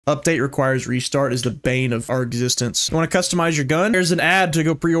Update requires restart is the bane of our existence. You want to customize your gun? There's an ad to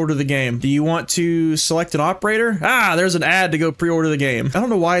go pre-order the game. Do you want to select an operator? Ah, there's an ad to go pre-order the game. I don't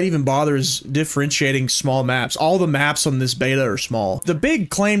know why it even bothers differentiating small maps. All the maps on this beta are small. The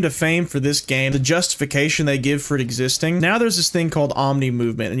big claim to fame for this game, the justification they give for it existing, now there's this thing called Omni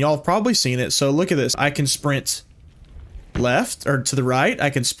movement, and y'all have probably seen it. So look at this. I can sprint left or to the right. I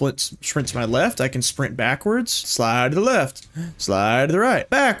can sprint to my left. I can sprint backwards, slide to the left, slide to the right,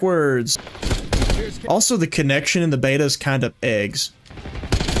 backwards. Also, the connection in the beta is kind of eggs.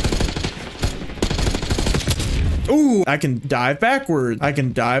 Ooh, I can dive backward. I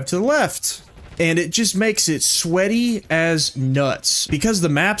can dive to the left. And it just makes it sweaty as nuts. Because the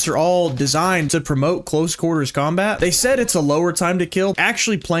maps are all designed to promote close quarters combat, they said it's a lower time to kill.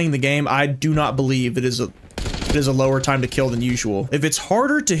 Actually playing the game, I do not believe it is a lower time to kill than usual. If it's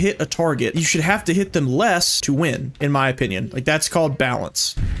harder to hit a target, you should have to hit them less to win, in my opinion. Like, that's called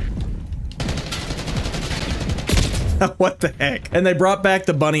balance. What the heck? And they brought back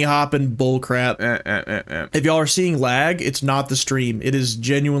the bunny hopping bullcrap. If y'all are seeing lag, it's not the stream. It is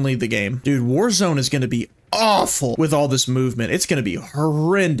genuinely the game. Dude, Warzone is gonna be awful with all this movement. It's gonna be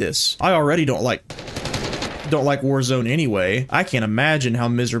horrendous. I already don't like Warzone anyway. I can't imagine how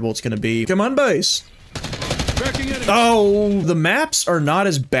miserable it's gonna be. Come on, boys. Oh, the maps are not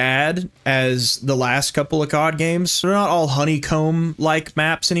as bad as the last couple of CoD games. They're not all honeycomb-like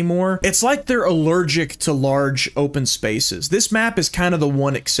maps anymore. It's like they're allergic to large open spaces. This map is kind of the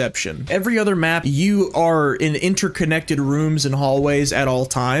one exception. Every other map, you are in interconnected rooms and hallways at all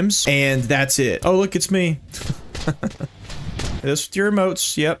times, and that's it. Oh, look, it's me. This with your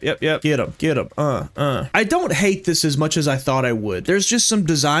emotes. Yep. Get them. I don't hate this as much as I thought I would. There's just some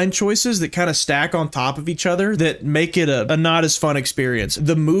design choices that kind of stack on top of each other that make it a not as fun experience.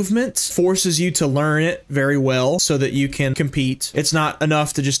 The movement forces you to learn it very well so that you can compete. It's not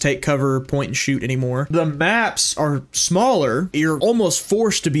enough to just take cover, point, and shoot anymore. The maps are smaller. You're almost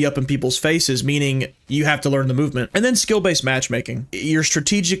forced to be up in people's faces, meaning you have to learn the movement. And then skill-based matchmaking. You're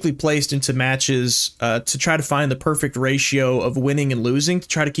strategically placed into matches to try to find the perfect ratio of winning and losing to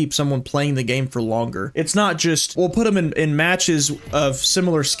try to keep someone playing the game for longer. It's not just, we'll put them in matches of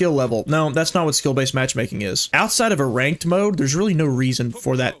similar skill level. No, that's not what skill-based matchmaking is. Outside of a ranked mode, there's really no reason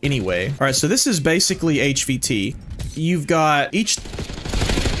for that anyway. All right, so this is basically HVT. You've got each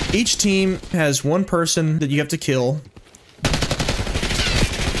team has one person that you have to kill.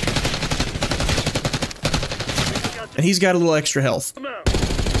 And he's got a little extra health.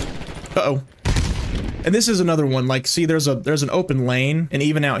 Uh-oh. And this is another one, like, see, there's an open lane, and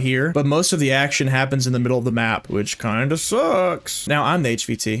even out here, but most of the action happens in the middle of the map, which kind of sucks. Now I'm the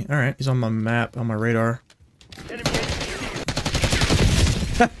HVT. All right, he's on my map, on my radar. Pick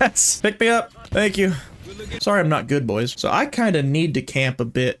me up. Thank you. Sorry, I'm not good, boys. So I kind of need to camp a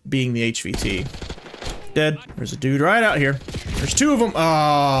bit being the HVT. Dead. There's a dude right out here. There's two of them.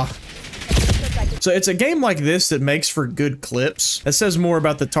 Ah. So it's a game like this that makes for good clips. That says more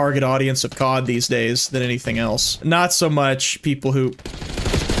about the target audience of CoD these days than anything else. Not so much people who...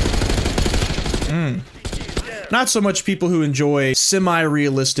 Not so much people who enjoy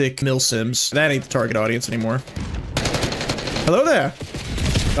semi-realistic milsims. That ain't the target audience anymore. Hello there.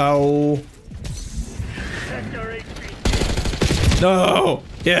 Oh. No.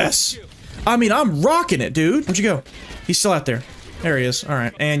 Yes. I mean, I'm rocking it, dude. Where'd you go? He's still out there. There he is. All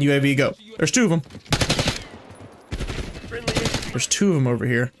right. And UAV, go. There's two of them. There's two of them over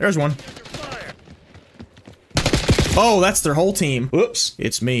here. There's one. Oh, that's their whole team. Whoops.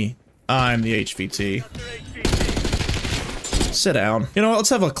 It's me. I'm the HVT. Sit down. You know what? Let's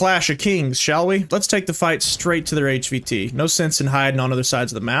have a clash of kings, shall we? Let's take the fight straight to their HVT. No sense in hiding on other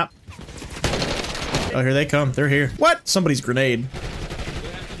sides of the map. Oh, here they come. They're here. What? Somebody's grenade.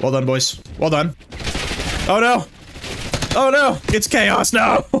 Well done, boys. Well done. Oh, no. Oh, no. It's chaos.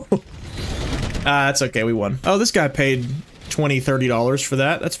 No. That's okay. We won. Oh, this guy paid $20, $30 for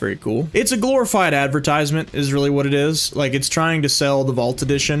that. That's very cool. It's a glorified advertisement is really what it is. Like, it's trying to sell the Vault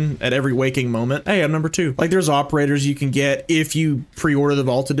Edition at every waking moment. Hey, I'm number 2. Like, there's operators you can get if you pre-order the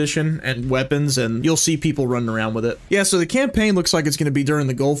Vault Edition and weapons, and you'll see people running around with it. Yeah, so the campaign looks like it's going to be during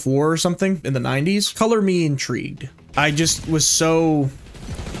the Gulf War or something in the 90s. Color me intrigued. I just was so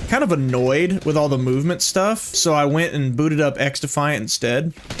kind of annoyed with all the movement stuff, so I went and booted up XDefiant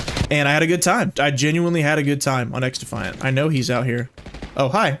instead. And I had a good time. I genuinely had a good time on XDefiant. I know he's out here. Oh,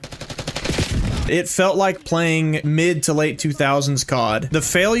 hi. It felt like playing mid to late 2000s CoD. The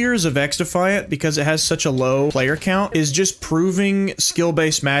failures of XDefiant, because it has such a low player count, is just proving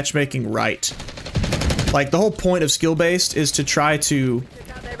skill-based matchmaking right. Like, the whole point of skill-based is to try to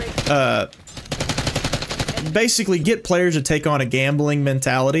basically get players to take on a gambling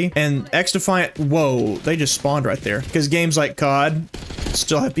mentality. And XDefiant, whoa, they just spawned right there. Because games like CoD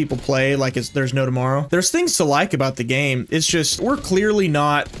still have people play like there's no tomorrow. There's things to like about the game. It's just, we're clearly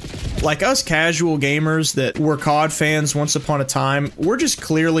not, like us casual gamers that were CoD fans once upon a time, we're just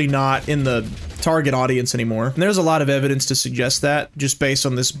clearly not in the target audience anymore. And there's a lot of evidence to suggest that just based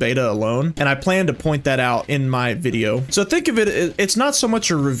on this beta alone. And I plan to point that out in my video. So think of it, it's not so much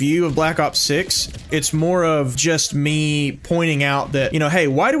a review of Black Ops 6. It's more of just me pointing out that, you know, hey,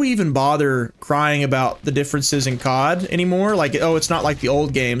 why do we even bother crying about the differences in CoD anymore? Like, oh, it's not like the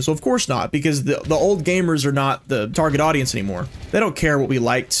old games. Well, of course not, because the old gamers are not the target audience anymore. They don't care what we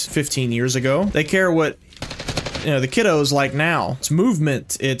liked 15 years ago. They care what, you know, the kiddos like now. It's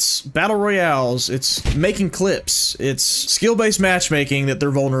movement, it's battle royales, it's making clips, it's skill-based matchmaking that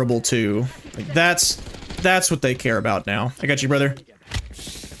they're vulnerable to. Like, that's what they care about now. I got you, brother.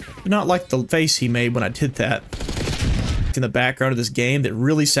 Not like the face he made when I did that. In the background of this game that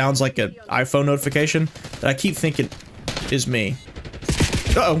really sounds like an iPhone notification that I keep thinking is me.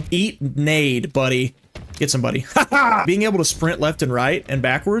 Uh-oh. Eat nade, buddy. Get somebody. Being able to sprint left and right and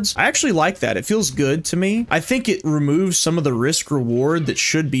backwards, I actually like that. It feels good to me. I think it removes some of the risk reward that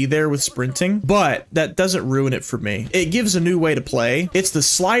should be there with sprinting, but that doesn't ruin it for me. It gives a new way to play. It's the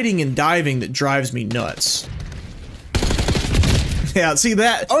sliding and diving that drives me nuts. Yeah, see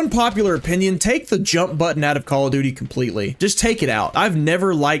that? Unpopular opinion, take the jump button out of Call of Duty completely. Just take it out. I've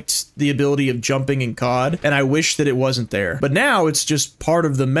never liked the ability of jumping in COD, and I wish that it wasn't there. But now it's just part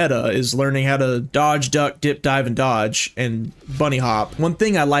of the meta, is learning how to dodge, duck, dip, dive, and dodge, and bunny hop. One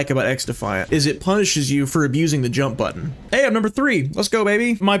thing I like about XDefiant is it punishes you for abusing the jump button. Hey, I'm number 3. Let's go,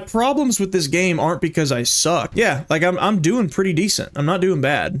 baby. My problems with this game aren't because I suck. Yeah, like I'm doing pretty decent. I'm not doing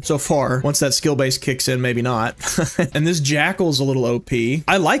bad so far. Once that skill base kicks in, maybe not. And this Jackal's a little OP.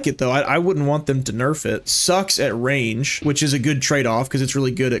 I like it though. I wouldn't want them to nerf it. Sucks at range, which is a good trade-off because it's really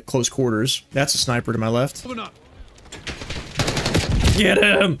good at close quarters. That's a sniper to my left. Get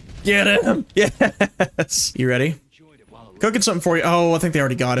him! Get him! Yes! You ready? Cooking something for you. Oh, I think they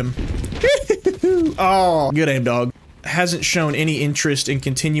already got him. Oh, good aim, dog. Hasn't shown any interest in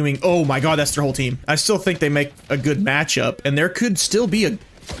continuing. Oh my god, that's their whole team. I still think they make a good matchup, and there could still be a...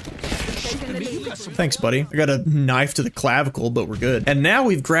 Thanks, buddy. I got a knife to the clavicle, but we're good. And now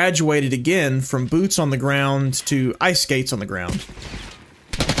we've graduated again from boots on the ground to ice skates on the ground.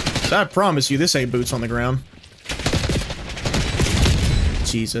 So I promise you, this ain't boots on the ground.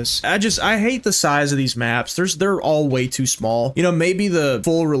 Jesus. I hate the size of these maps. They're all way too small. You know, maybe the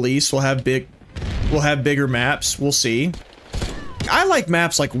full release will have bigger maps. We'll see. I like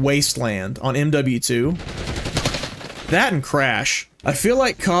maps like Wasteland on MW2. That and Crash. I feel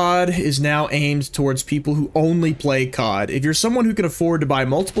like COD is now aimed towards people who only play COD. If you're someone who can afford to buy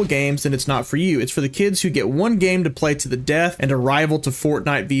multiple games, then it's not for you. It's for the kids who get one game to play to the death and a rival to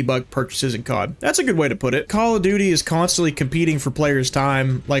Fortnite V-Buck purchases in COD. That's a good way to put it. Call of Duty is constantly competing for players'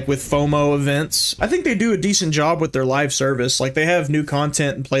 time, like with FOMO events. I think they do a decent job with their live service. Like, they have new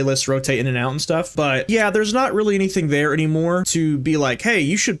content and playlists rotate in and out and stuff. But yeah, there's not really anything there anymore to be like, hey,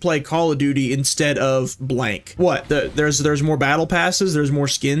 you should play Call of Duty instead of blank. What? There's more battle passes. There's more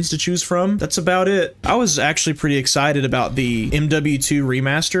skins to choose from. That's about it. I was actually pretty excited about the MW2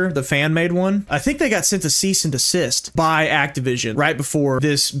 remaster, the fan-made one. I think they got sent a cease and desist by Activision right before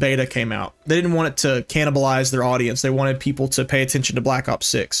this beta came out. They didn't want it to cannibalize their audience. They wanted people to pay attention to Black Ops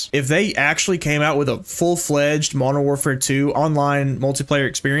 6. If they actually came out with a full-fledged Modern Warfare 2 online multiplayer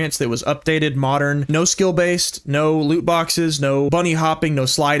experience that was updated, modern, no skill-based, no loot boxes, no bunny hopping, no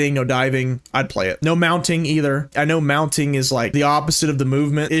sliding, no diving, I'd play it. No mounting either. I know mounting is like the opposite of the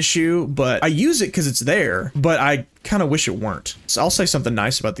movement issue, but I use it because it's there, but I kind of wish it weren't. So I'll say something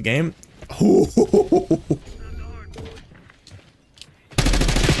nice about the game.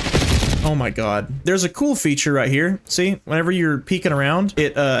 Oh my god. There's a cool feature right here. See, whenever you're peeking around,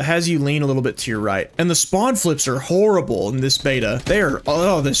 it has you lean a little bit to your right. And the spawn flips are horrible in this beta. They are,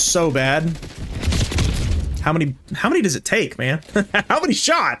 oh, they're so bad. How many does it take, man? How many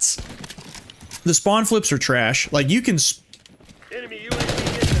shots? The spawn flips are trash. Like, you can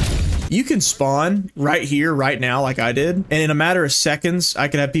spawn right here, right now, like I did, and in a matter of seconds, I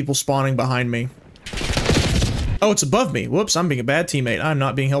could have people spawning behind me. Oh, it's above me. Whoops, I'm being a bad teammate. I'm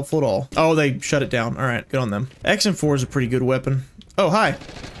not being helpful at all. Oh, they shut it down. All right, good on them. XM4 is a pretty good weapon. Oh, hi.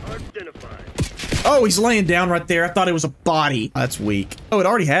 Oh, he's laying down right there. I thought it was a body. That's weak. Oh, it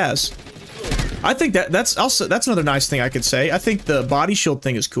already has. I think that's another nice thing I could say. I think the body shield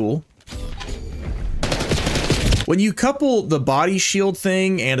thing is cool. When you couple the body shield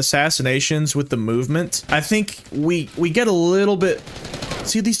thing and assassinations with the movement, I think we get a little bit...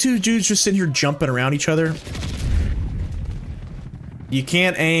 See, these two dudes just sitting here jumping around each other. You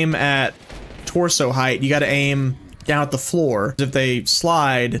can't aim at torso height. You got to aim down at the floor. If they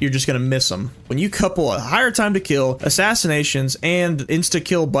slide, you're just gonna miss them. When you couple a higher time to kill, assassinations, and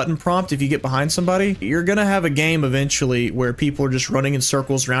insta-kill button prompt if you get behind somebody, you're gonna have a game eventually where people are just running in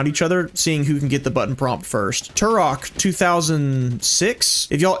circles around each other, seeing who can get the button prompt first. Turok 2006,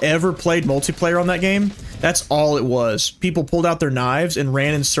 if y'all ever played multiplayer on that game, that's all it was. People pulled out their knives and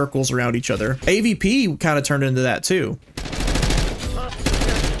ran in circles around each other. AVP kind of turned into that too.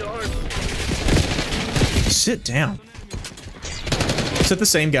 Sit down. Is it the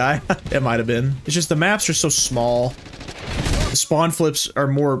same guy? It might have been. It's just the maps are so small. The spawn flips are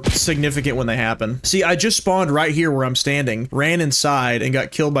more significant when they happen. See, I just spawned right here where I'm standing, ran inside, and got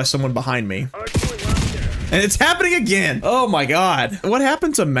killed by someone behind me. And it's happening again! Oh my god. What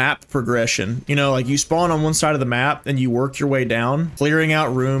happened to map progression? You know, like you spawn on one side of the map and you work your way down, clearing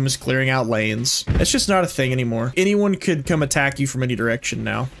out rooms, clearing out lanes. It's just not a thing anymore. Anyone could come attack you from any direction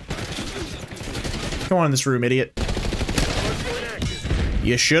now. Come on in this room, idiot.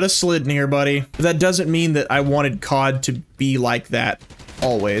 You should have slid in here, buddy. But that doesn't mean that I wanted CoD to be like that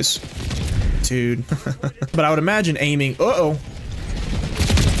always. Dude. But I would imagine aiming... Uh-oh.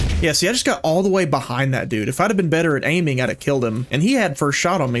 Yeah, see, I just got all the way behind that dude. If I'd have been better at aiming, I'd have killed him. And he had first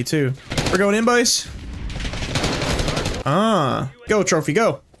shot on me, too. We're going in, boys. Ah. Go, trophy,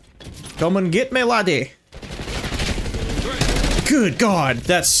 go. Come and get me, laddie. Good God,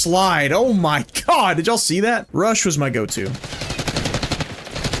 that slide. Oh my God, did y'all see that? Rush was my go-to.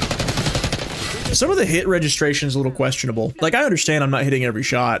 Some of the hit registration is a little questionable. Like, I understand I'm not hitting every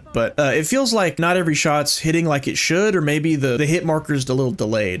shot, but it feels like not every shot's hitting like it should, or maybe the hit marker's a little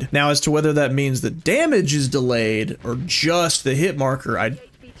delayed. Now, as to whether that means the damage is delayed or just the hit marker, I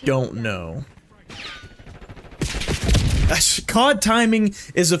don't know. CoD timing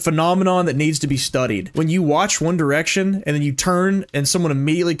is a phenomenon that needs to be studied. When you watch one direction and then you turn and someone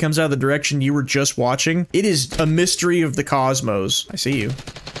immediately comes out of the direction you were just watching, it is a mystery of the cosmos. I see you.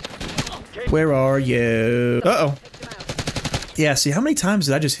 Where are you? Uh-oh. Yeah, see, how many times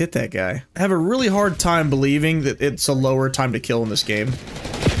did I just hit that guy? I have a really hard time believing that it's a lower time to kill in this game.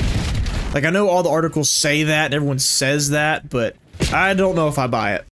 Like, I know all the articles say that and everyone says that, but I don't know if I buy it.